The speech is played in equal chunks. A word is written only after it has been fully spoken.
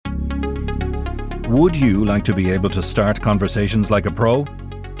Would you like to be able to start conversations like a pro?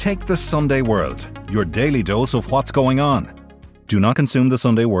 Take the Sunday World, your daily dose of what's going on. Do not consume the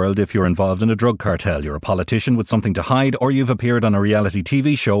Sunday World if you're involved in a drug cartel, you're a politician with something to hide, or you've appeared on a reality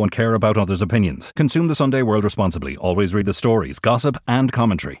TV show and care about others' opinions. Consume the Sunday World responsibly. Always read the stories, gossip, and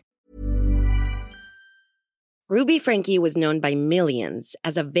commentary. Ruby Franke was known by millions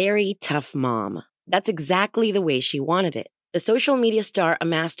as a very tough mom. That's exactly the way she wanted it. The social media star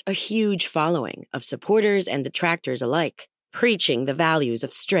amassed a huge following of supporters and detractors alike, preaching the values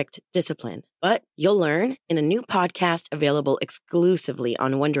of strict discipline. But you'll learn in a new podcast available exclusively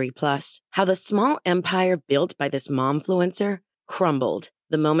on Wondery Plus how the small empire built by this momfluencer crumbled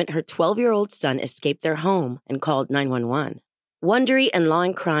the moment her 12-year-old son escaped their home and called 911. Wondery and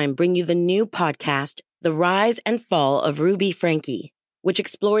Law & Crime bring you the new podcast, The Rise and Fall of Ruby Franke, which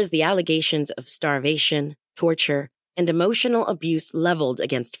explores the allegations of starvation, torture, and emotional abuse leveled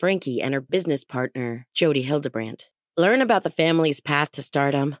against Franke and her business partner, Jody Hildebrandt. Learn about the family's path to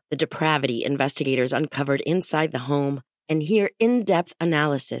stardom, the depravity investigators uncovered inside the home, and hear in-depth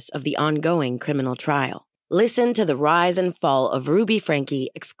analysis of the ongoing criminal trial. Listen to The Rise and Fall of Ruby Franke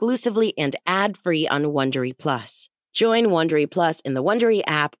exclusively and ad-free on Wondery Plus. Join Wondery Plus in the Wondery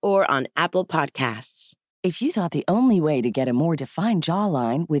app or on Apple Podcasts. If you thought the only way to get a more defined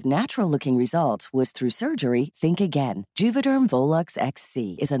jawline with natural-looking results was through surgery, think again. Juvederm Volux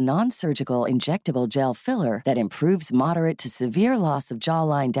XC is a non-surgical injectable gel filler that improves moderate to severe loss of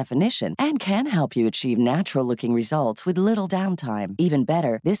jawline definition and can help you achieve natural-looking results with little downtime. Even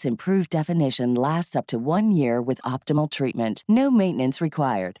better, this improved definition lasts up to 1 year with optimal treatment. No maintenance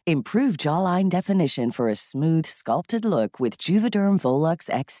required. Improve jawline definition for a smooth, sculpted look with Juvederm Volux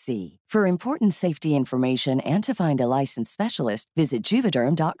XC. For important safety information and to find a licensed specialist, visit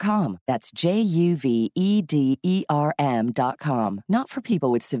Juvederm.com. That's JUVEDERM.com. Not for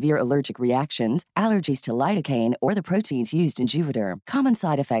people with severe allergic reactions, allergies to lidocaine, or the proteins used in Juvederm. Common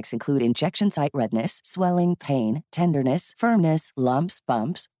side effects include injection site redness, swelling, pain, tenderness, firmness, lumps,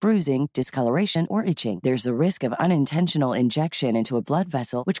 bumps, bruising, discoloration, or itching. There's a risk of unintentional injection into a blood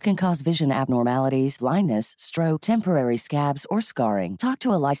vessel, which can cause vision abnormalities, blindness, stroke, temporary scabs, or scarring. Talk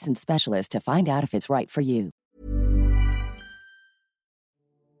to a licensed specialist to find out if it's right for you.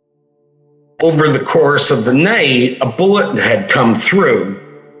 Over the course of the night, a bullet had come through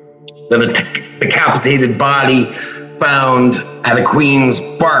the decapitated body found at a Queen's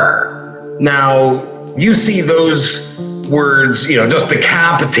bar. Now, you see those words, just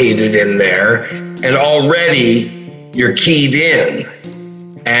decapitated in there, and already you're keyed in.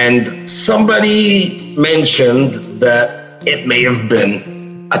 And somebody mentioned that it may have been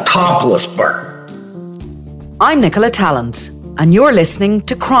a topless bar. I'm Nicola Tallant, and you're listening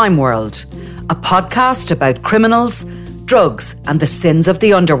to Crime World, a podcast about criminals, drugs, and the sins of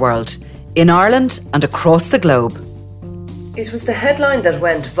the underworld in Ireland and across the globe. It was the headline that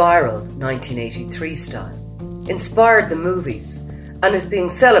went viral 1983 style, inspired the movies, and is being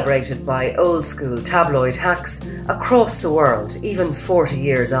celebrated by old-school tabloid hacks across the world, even 40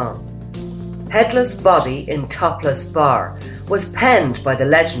 years on. Headless Body in Topless Bar was penned by the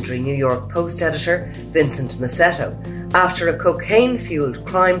legendary New York Post editor Vincent Massetto after a cocaine-fueled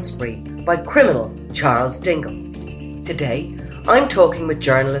crime spree by criminal Charles Dingle. Today, I'm talking with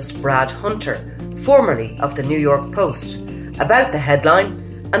journalist Brad Hunter, formerly of the New York Post, about the headline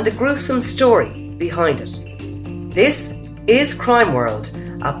and the gruesome story behind it. This is Crime World,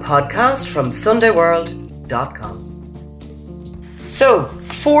 a podcast from SundayWorld.com. So,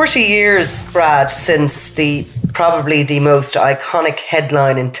 40 years, Brad, since probably the most iconic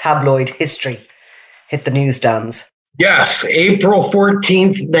headline in tabloid history hit the newsstands. Yes, April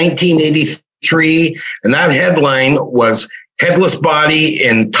 14th, 1983, and that headline was Headless Body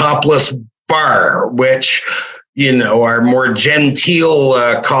in Topless Bar, which, our more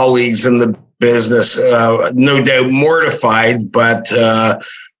genteel colleagues in the business, no doubt mortified, but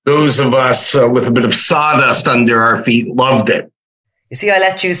those of us with a bit of sawdust under our feet loved it. You see, I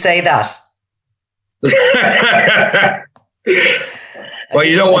let you say that. Well,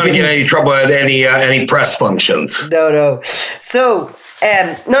 you don't want to get any trouble at any press functions. No. So,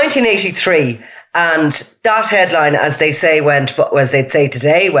 1983, and that headline, as they'd say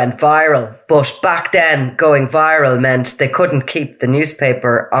today, went viral. But back then, going viral meant they couldn't keep the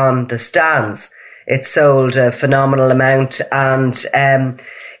newspaper on the stands. It sold a phenomenal amount, and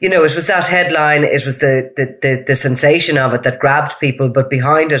it was that headline. It was the sensation of it that grabbed people, but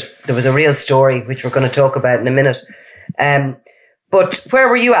behind it there was a real story, which we're going to talk about in a minute. But where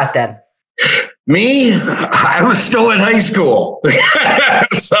were you at then? Me? I was still in high school.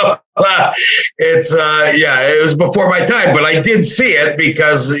 So it was before my time, but I did see it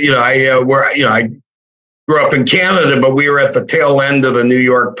because, I grew up in Canada, but we were at the tail end of the New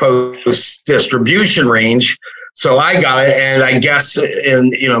York Post distribution range. So I got it, and I guess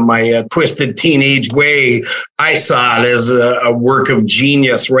in my twisted teenage way, I saw it as a work of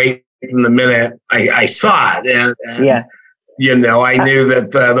genius right from the minute I saw it, and yeah. I knew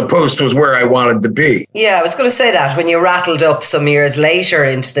that the Post was where I wanted to be. Yeah, I was going to say that when you rattled up some years later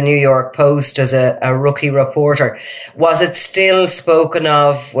into the New York Post as a rookie reporter, was it still spoken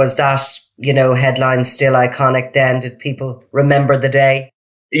of? Was that, headline still iconic then? Did people remember the day?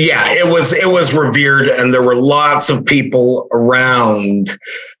 Yeah, it was revered, and there were lots of people around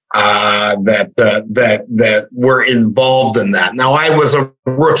that were involved in that. Now, I was a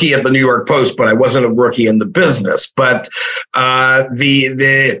rookie at the New York Post, but I wasn't a rookie in the business. But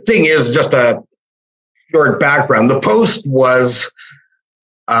the thing is, just a short background. The Post was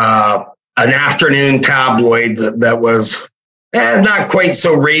an afternoon tabloid that was not quite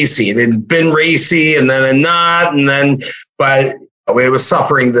so racy. It had been racy, and then not, but it was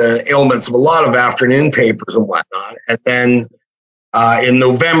suffering the ailments of a lot of afternoon papers and whatnot. And then in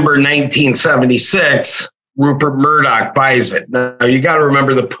November 1976, Rupert Murdoch buys it. Now, you got to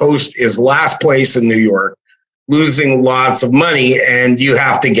remember, the Post is last place in New York, losing lots of money, and you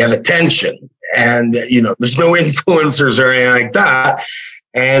have to get attention. And, there's no influencers or anything like that.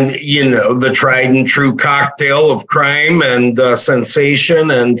 And, the tried and true cocktail of crime and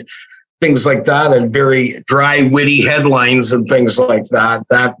sensation and things like that, and very dry, witty headlines and things like that,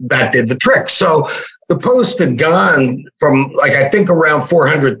 that did the trick. So the Post had gone from, I think, around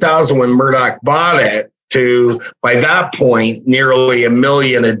 400,000 when Murdoch bought it to, by that point, nearly 1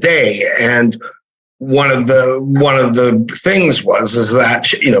 million a day. And one of the things is that,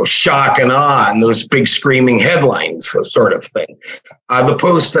 shock and awe and those big screaming headlines sort of thing. The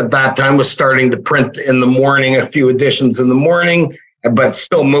Post at that time was starting to print in the morning, a few editions in the morning, but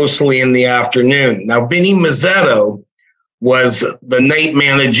still mostly in the afternoon. Now, Vinnie Mazzetto was the night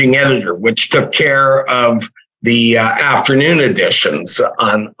managing editor, which took care of the afternoon editions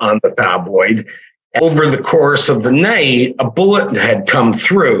on the tabloid. Over the course of the night, a bulletin had come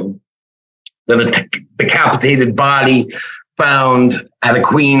through that a decapitated body found at a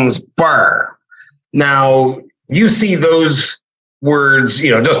Queen's bar. Now, you see those words,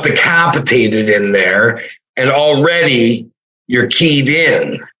 just decapitated in there, and already you're keyed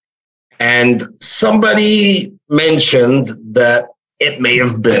in. And somebody mentioned that it may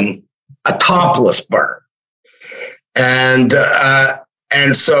have been a topless bar. And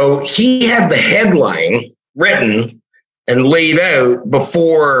so he had the headline written and laid out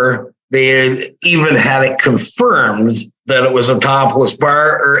before they even had it confirmed that it was a topless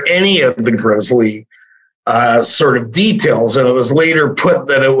bar or any of the grisly sort of details. And it was later put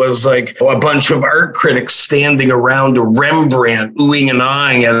that it was like a bunch of art critics standing around a Rembrandt, oohing and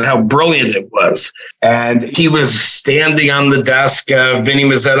ahhing at how brilliant it was. And he was standing on the desk, Vinnie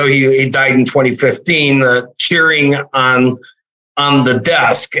Mazzetto, he died in 2015, cheering on the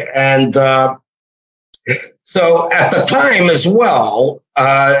desk. And so at the time as well,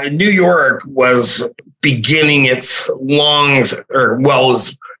 New York was beginning its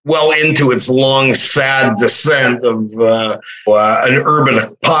well into its long, sad descent of an urban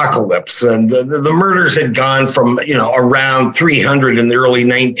apocalypse. And the murders had gone from, around 300 in the early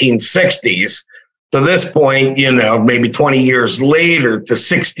 1960s to this point, maybe 20 years later, to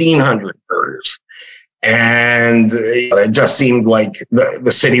 1,600 murders. And it just seemed like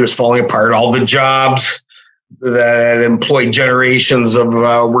the city was falling apart. All the jobs that employed generations of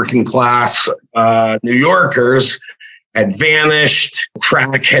working class New Yorkers had vanished.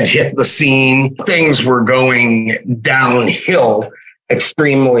 Crack had hit the scene. Things were going downhill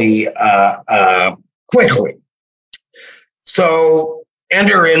extremely quickly. So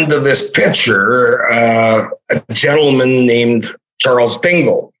enter into this picture a gentleman named Charles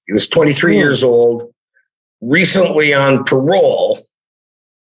Dingle. He was 23 years old, recently on parole.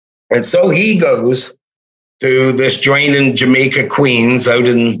 And so he goes to this joint in Jamaica, Queens, out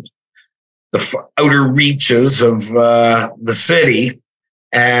in the outer reaches of the city,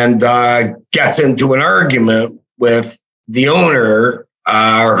 and gets into an argument with the owner,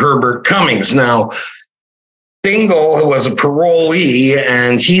 Herbert Cummings. Now, Dingle, who was a parolee,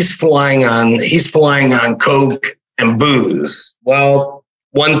 and he's flying on coke and booze. Well,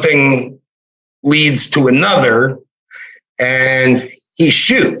 one thing leads to another, and he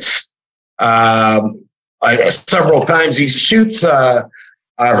shoots several times. He shoots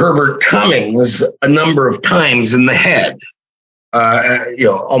Herbert Cummings a number of times in the head,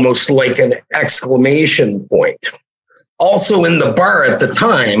 almost like an exclamation point. Also in the bar at the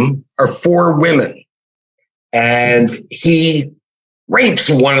time are 4 women, and he rapes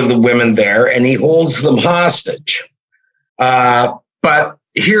one of the women there, and he holds them hostage. But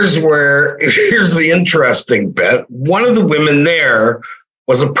here's the interesting bit. One of the women there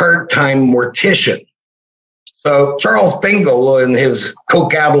was a part-time mortician. So Charles Fingal, in his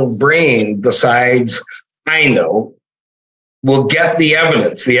coke-addled brain, decides, I know, we'll get the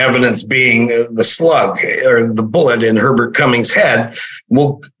evidence being the slug or the bullet in Herbert Cummings' head.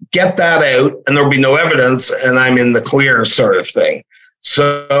 We'll get that out, and there'll be no evidence, and I'm in the clear, sort of thing.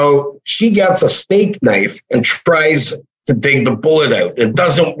 So she gets a steak knife and tries to dig the bullet out. It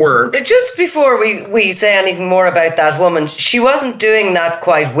doesn't work. Just before we say anything more about that woman, she wasn't doing that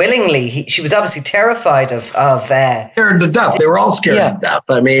quite willingly. She was obviously terrified of scared to death. They were all scared to death.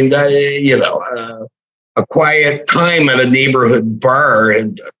 I mean, a quiet time at a neighborhood bar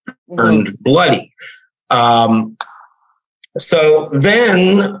had turned bloody. So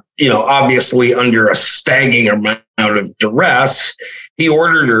then, obviously under a staggering amount of duress, he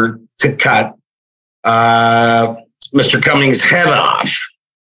ordered her to cut Mr. Cummings' head off.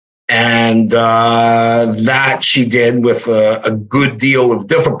 And that she did with a good deal of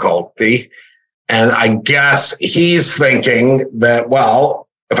difficulty. And I guess he's thinking that, well,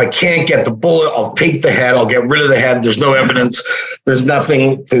 if I can't get the bullet, I'll take the head. I'll get rid of the head. There's no evidence. There's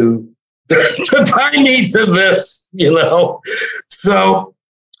nothing to tie me to this, So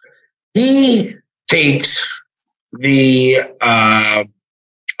he takes the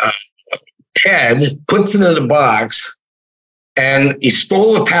head, puts it in a box, and he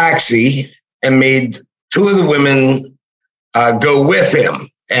stole a taxi and made two of the women go with him.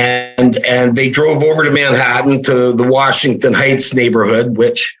 And they drove over to Manhattan to the Washington Heights neighborhood,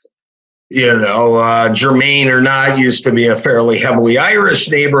 which, Germain or not, used to be a fairly heavily Irish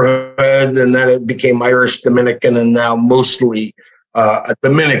neighborhood. And then it became Irish Dominican and now mostly a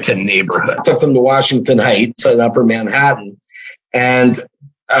Dominican neighborhood. Took them to Washington Heights in Upper Manhattan. And,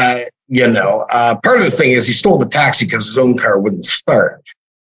 part of the thing is he stole the taxi because his own car wouldn't start.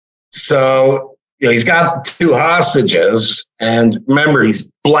 So, he's got the two hostages, and remember, he's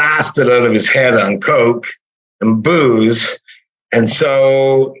blasted out of his head on coke and booze, and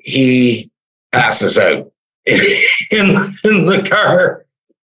so he passes out in the car.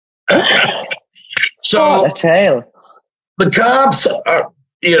 So what a tale. The cops are,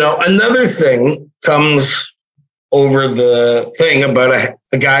 another thing comes over the thing about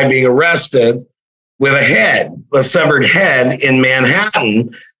a guy being arrested with a severed head in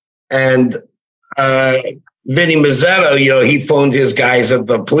Manhattan, and Vinny Mazzetto, he phoned his guys at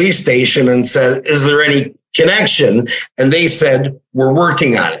the police station and said, is there any connection? And they said, we're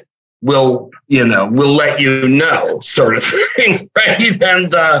working on it. We'll let you know, sort of thing, right?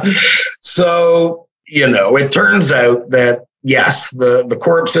 And so, it turns out that, yes, the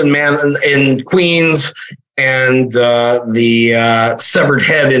corpse in Queens and the severed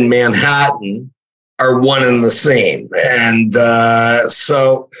head in Manhattan are one and the same. And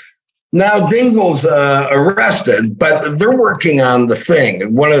so now Dingle's arrested, but they're working on the thing.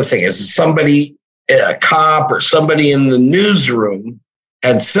 And one of the things is somebody, a cop or somebody in the newsroom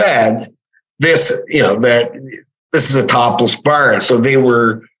had said this, that this is a topless bar. So they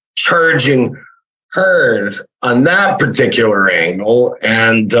were charging hard on that particular angle.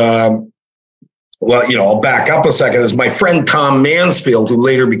 And, I'll back up a second. As my friend Tom Mansfield, who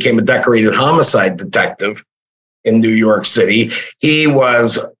later became a decorated homicide detective in New York City, he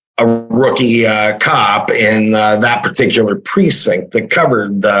was a rookie cop in that particular precinct that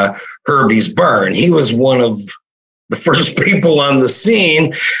covered Herbie's bar. And he was one of the first people on the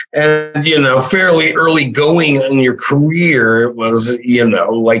scene. And, fairly early going in your career, it was,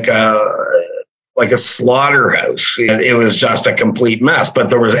 like a slaughterhouse. It was just a complete mess.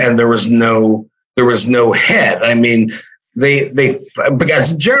 But there was no head. I mean,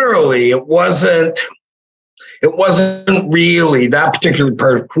 because generally it wasn't really that particular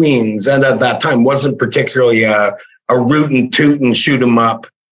part of Queens, and at that time wasn't particularly a root and toot and shoot 'em up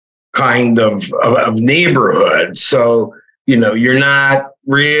kind of neighborhood. So, you're not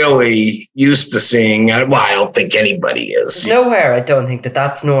really used to seeing, well, I don't think anybody is. Nowhere, I don't think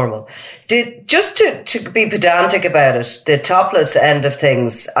that's normal. Just to be pedantic about it, the topless end of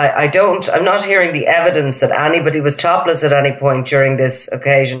things, I'm not hearing the evidence that anybody was topless at any point during this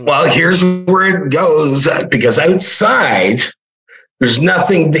occasion. Well, here's where it goes, because outside, there's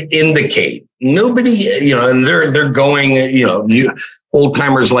nothing to indicate. Nobody, and they're going, old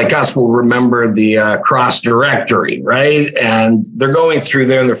timers like us will remember the cross directory, right? And they're going through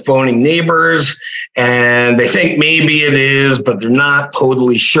there and they're phoning neighbors and they think maybe it is, but they're not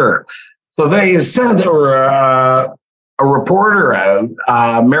totally sure. So they sent a reporter out,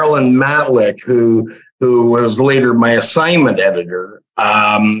 Marilyn Matlick, who who was later my assignment editor,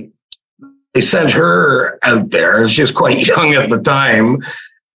 they sent her out there. She was quite young at the time.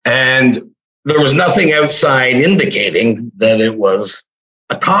 And there was nothing outside indicating that it was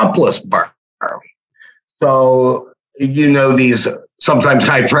a topless bar. So, these sometimes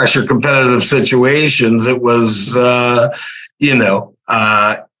high pressure competitive situations, it was,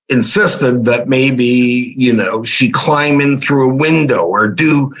 insisted that maybe, she climb in through a window or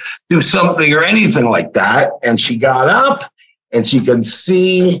do something or anything like that. And she got up and she could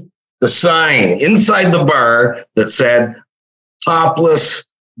see the sign inside the bar that said topless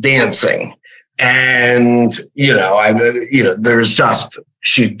dancing. And, there's just,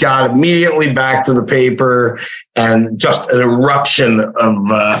 she got immediately back to the paper and just an eruption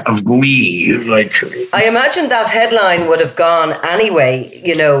of glee. Like, I imagine that headline would have gone anyway,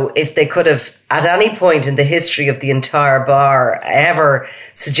 if they could have at any point in the history of the entire bar ever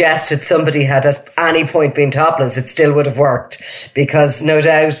suggested somebody had at any point been topless, it still would have worked, because no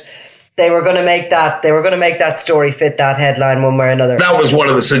doubt they were going to make that story fit that headline one way or another. That was one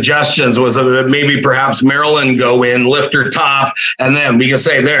of the suggestions, was that maybe perhaps Marilyn go in, lift her top, and then we can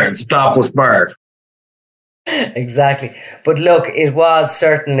say, there, it's Topless Bar. Exactly. But look, it was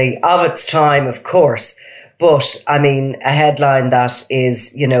certainly of its time, of course. But I mean, a headline that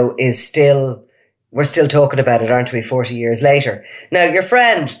is still, we're still talking about it, aren't we, 40 years later? Now, your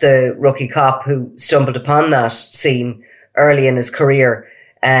friend, the rookie cop who stumbled upon that scene early in his career,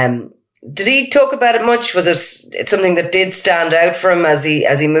 did he talk about it much? Was it something that did stand out for him as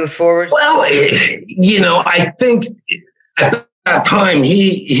he moved forward? Well, I think at that time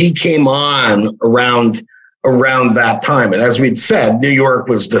he came on around that time, and as we'd said, New York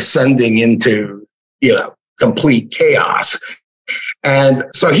was descending into complete chaos, and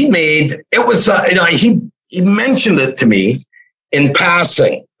so he mentioned it to me in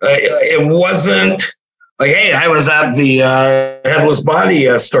passing. It wasn't like, hey, I was at the Headless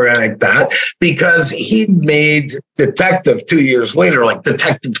Body story like that, because he'd made detective 2 years later, like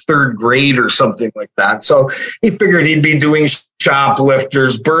detective third grade or something like that. So he figured he'd be doing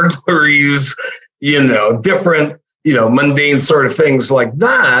shoplifters, burglaries, different, mundane sort of things like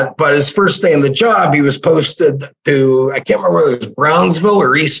that. But his first day on the job, he was posted to, I can't remember whether it was Brownsville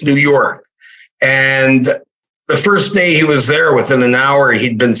or East New York. And the first day he was there, within an hour,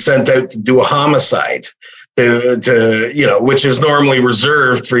 he'd been sent out to do a homicide, which is normally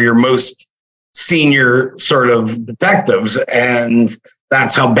reserved for your most senior sort of detectives. And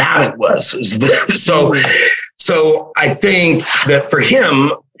that's how bad it was. So I think that for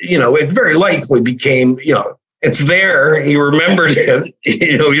him, it very likely became, it's there. He remembered it.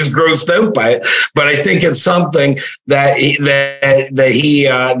 He's grossed out by it. But I think it's something that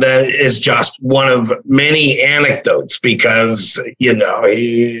is just one of many anecdotes, because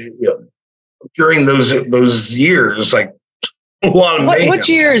during those years, like a lot of mayhem.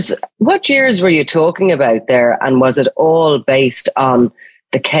 What years were you talking about there? And was it all based on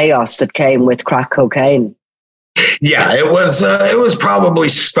the chaos that came with crack cocaine? Yeah, it was probably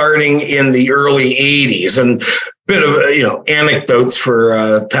starting in the early 80s, and a bit of, anecdotes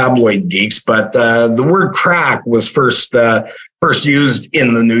for tabloid geeks, but the word crack was first used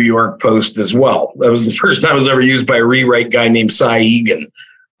in the New York Post as well. That was the first time it was ever used by a rewrite guy named Cy Egan.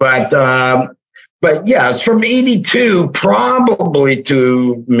 But yeah, it's from 82 probably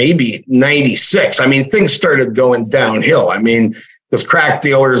to maybe 96. I mean, things started going downhill. I mean, because crack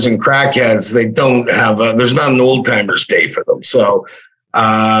dealers and crackheads, they don't have there's not an old timers day for them. So,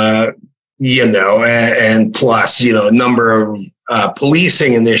 and plus, a number of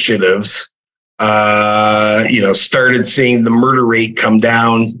policing initiatives, started seeing the murder rate come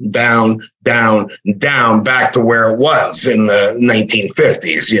down, back to where it was in the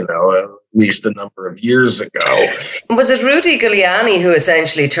 1950s, at least a number of years ago. Was it Rudy Giuliani who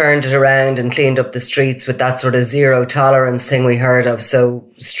essentially turned it around and cleaned up the streets with that sort of zero tolerance thing we heard of so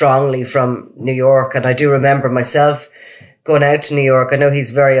strongly from New York? And I do remember myself going out to New York. I know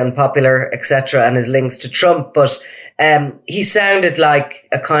he's very unpopular, etc., and his links to Trump, but he sounded like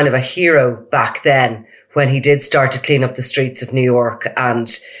a kind of a hero back then when he did start to clean up the streets of New York,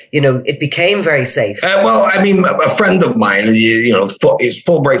 and, it became very safe. Well, I mean, a friend of mine, he's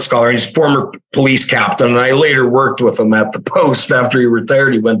Fulbright scholar, he's a former police captain, and I later worked with him at the Post. After he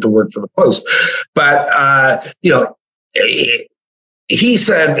retired, he went to work for the Post. But, he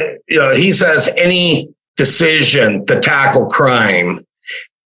says any decision to tackle crime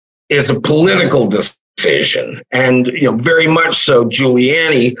is a political decision. And, very much so,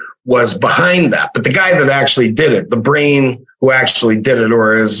 Giuliani was behind that. But the guy that actually did it, the brain who actually did it,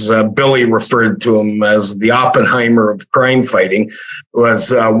 or as Billy referred to him as the Oppenheimer of crime fighting,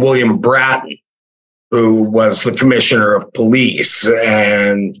 was William Bratton. who was the commissioner of police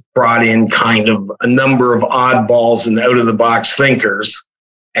and brought in kind of a number of oddballs and out of the box thinkers.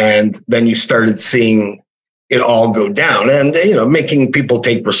 And then you started seeing it all go down and, making people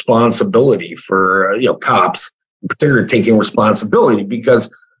take responsibility for, cops, in particular, taking responsibility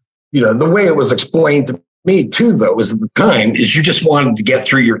because, the way it was explained to me too, though, was at the time is you just wanted to get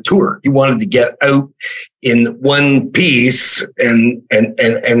through your tour. You wanted to get out in one piece and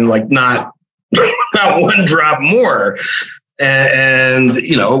like not one drop more. And,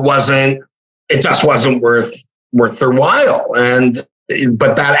 it just wasn't worth their while.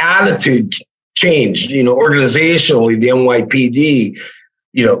 But that attitude changed, organizationally, the NYPD,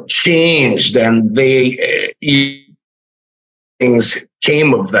 changed and things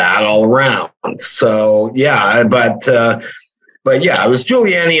came of that all around. So, yeah, but yeah, it was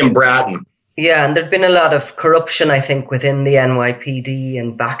Giuliani and Bratton. Yeah, and there'd been a lot of corruption, I think, within the NYPD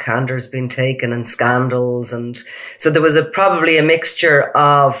and backhanders being taken and scandals. And so there was probably a mixture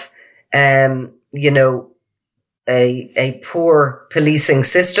of, a poor policing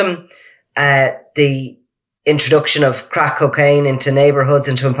system, the introduction of crack cocaine into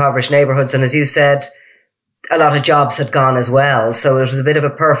impoverished neighborhoods. And as you said, a lot of jobs had gone as well. So it was a bit of a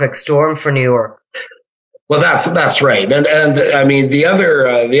perfect storm for New York. Well, that's right. And I mean, the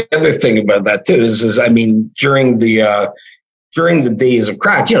other thing about that too is I mean, during the days of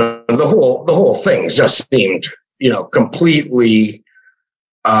crack, the whole thing just seemed, completely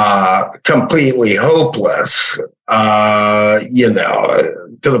hopeless,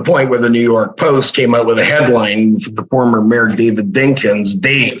 to the point where the New York Post came out with a headline for the former mayor, David Dinkins,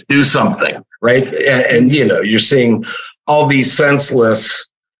 "Dave, do something," right? And you're seeing all these senseless,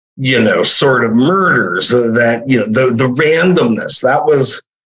 sort of murders that, the randomness that was,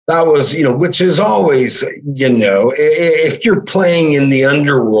 which is always, if you're playing in the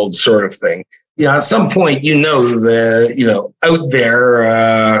underworld sort of thing, at some point, out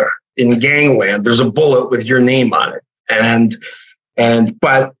there in gangland, there's a bullet with your name on it.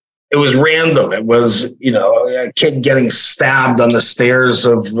 But it was random. It was, a kid getting stabbed on the stairs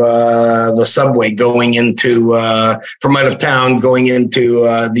of the subway going into, from out of town, going into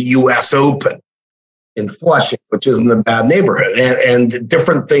the U.S. Open in Flushing, which isn't a bad neighborhood, and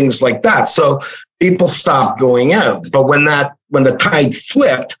different things like that. So people stopped going out. But when the tide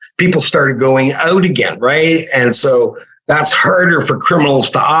flipped, people started going out again, right? And so that's harder for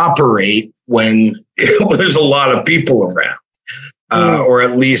criminals to operate when there's a lot of people around. Or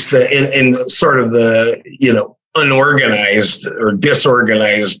at least in sort of the, unorganized or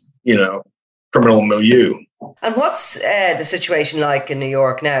disorganized, criminal milieu. And what's the situation like in New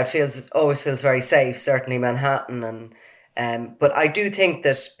York now? It always feels very safe, certainly Manhattan. But I do think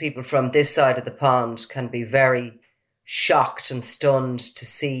that people from this side of the pond can be very shocked and stunned to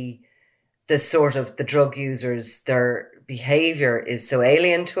see the drug users, their behavior is so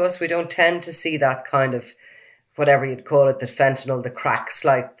alien to us. We don't tend to see that kind of, whatever you'd call it, the fentanyl, the crack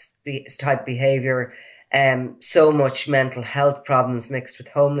type behavior. So much mental health problems mixed with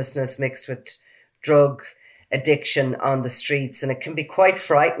homelessness, mixed with drug addiction on the streets. And it can be quite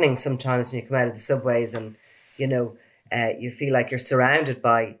frightening sometimes when you come out of the subways and, you feel like you're surrounded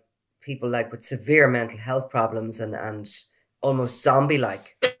by people like with severe mental health problems and almost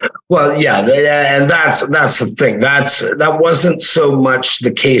zombie-like. Well, yeah, and that's the thing. That wasn't so much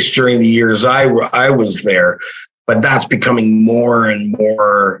the case during the years I was there, but that's becoming more and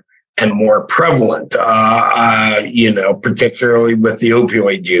more prevalent. Particularly with the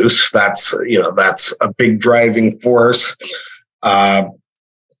opioid use. That's a big driving force.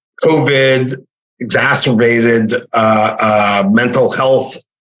 COVID exacerbated mental health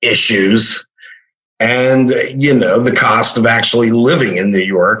issues. And, the cost of actually living in New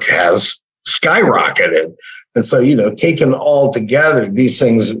York has skyrocketed. And so, taken all together, these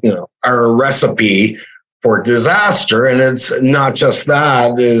things, are a recipe for disaster. And it's not just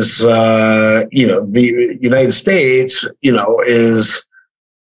that is, the United States,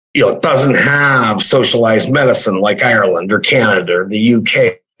 doesn't have socialized medicine like Ireland or Canada or the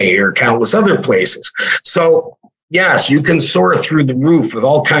UK or countless other places. So, yes, you can soar through the roof with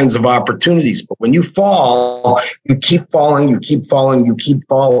all kinds of opportunities, but when you fall, you keep falling, you keep falling, you keep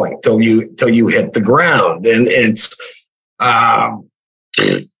falling till you hit the ground. And it's, that's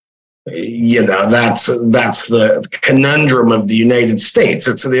the conundrum of the United States.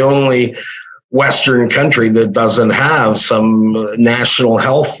 It's the only Western country that doesn't have some national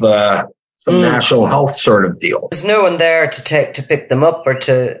health, national health sort of deal. There's no one there to pick them up or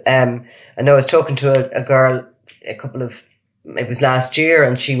to. I know I was talking to a girl a couple of it was last year,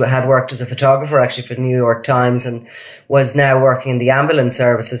 and she had worked as a photographer actually for the New York Times and was now working in the ambulance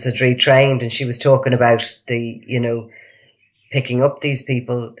services, had retrained, and she was talking about the, picking up these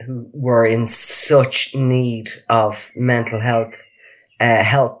people who were in such need of mental health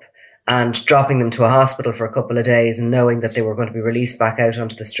help and dropping them to a hospital for a couple of days and knowing that they were going to be released back out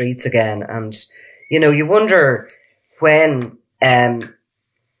onto the streets again. And, you wonder when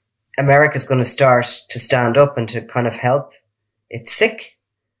America's going to start to stand up and to kind of help. It's sick,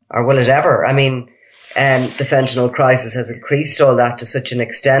 or will it ever? I mean, the fentanyl crisis has increased all that to such an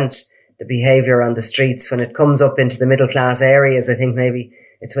extent, the behaviour on the streets. When it comes up into the middle class areas, I think maybe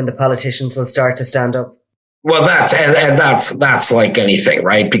it's when the politicians will start to stand up. Well, that's like anything,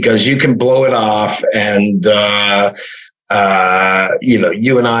 right? Because you can blow it off, and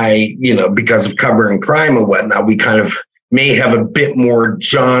you and I, because of covering crime and whatnot, we kind of may have a bit more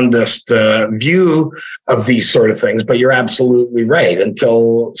jaundiced view of these sort of things, but you're absolutely right.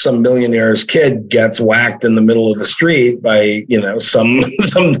 Until some millionaire's kid gets whacked in the middle of the street by, some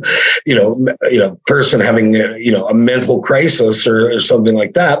person having, a mental crisis or something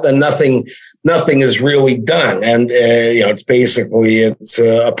like that, then nothing is really done. And, it's basically,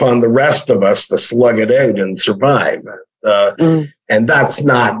 upon the rest of us to slug it out and survive. And that's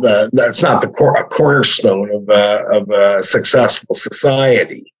not the cornerstone of a successful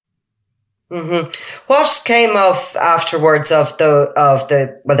society. Mm-hmm. What came of afterwards of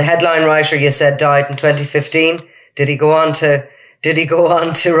the headline writer you said died in 2015? Did he go on to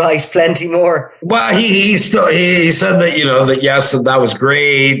write plenty more? Well, he said that yes, that was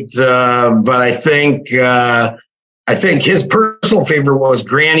great, but I think his personal favorite was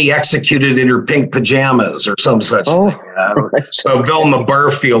Granny Executed in Her Pink Pajamas or some such thing. So Velma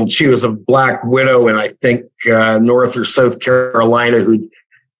Barfield, she was a black widow in, I think, North or South Carolina, who,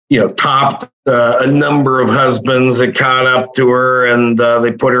 topped a number of husbands that caught up to her, and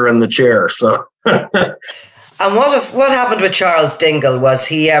they put her in the chair. So. And what happened with Charles Dingle? Was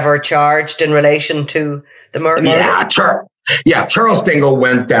he ever charged in relation to the murder? Yeah, Charles Dingle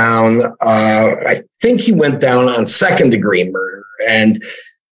went down. I think he went down on second-degree murder, and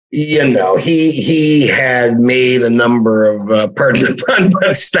he had made a number of pardon the pun,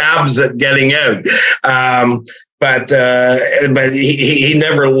 but stabs at getting out. But he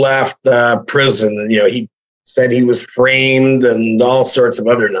never left prison. He said he was framed and all sorts of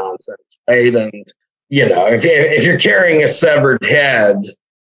other nonsense, right? And if you're carrying a severed head,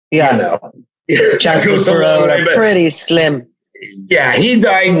 chances for are pretty slim. Yeah, he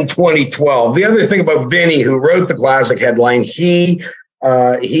died in 2012. The other thing about Vinny, who wrote the classic headline, he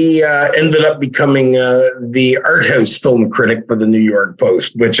ended up becoming the art house film critic for the New York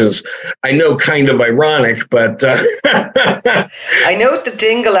Post, which is, I know, kind of ironic, but I note that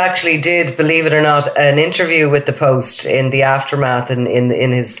Dingle actually did, believe it or not, an interview with the Post in the aftermath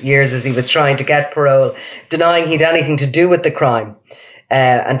in his years as he was trying to get parole, denying he'd anything to do with the crime.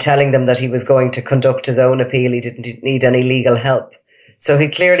 And telling them that he was going to conduct his own appeal. He didn't need any legal help. So he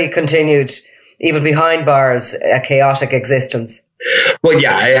clearly continued, even behind bars, a chaotic existence. Well,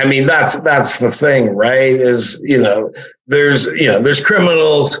 yeah, I mean, that's the thing, right? Is, there's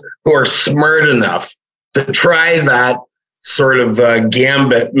criminals who are smart enough to try that sort of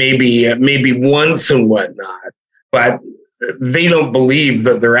gambit maybe once and whatnot, but they don't believe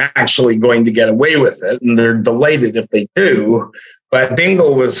that they're actually going to get away with it, and they're delighted if they do. But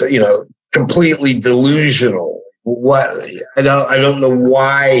Dingle was, completely delusional. I don't know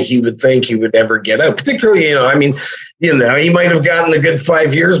why he would think he would ever get out. Particularly, he might have gotten a good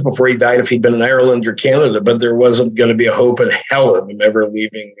 5 years before he died if he'd been in Ireland or Canada, but there wasn't going to be a hope in hell of him ever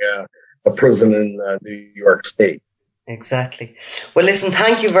leaving a prison in New York State. Exactly. Well, listen,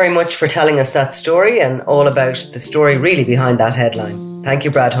 thank you very much for telling us that story and all about the story really behind that headline. Thank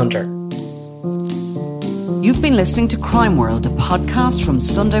you, Brad Hunter. You've been listening to Crime World, a podcast from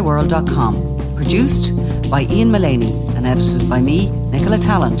SundayWorld.com, produced by Ian Mullaney and edited by me, Nicola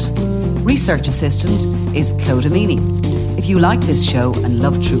Tallant. Research assistant is Claude Amini. If you like this show and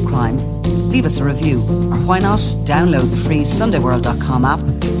love true crime, leave us a review, or why not download the free SundayWorld.com app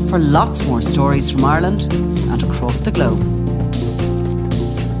for lots more stories from Ireland and across the globe.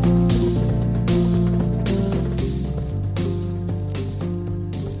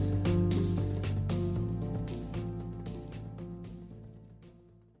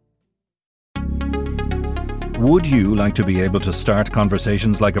 Would you like to be able to start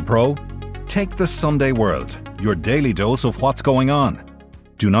conversations like a pro? Take the Sunday World, your daily dose of what's going on.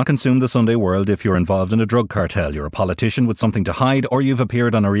 Do not consume the Sunday World if you're involved in a drug cartel, you're a politician with something to hide, or you've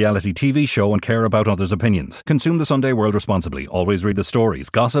appeared on a reality TV show and care about others' opinions. Consume the Sunday World responsibly. Always read the stories,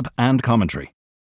 gossip and commentary.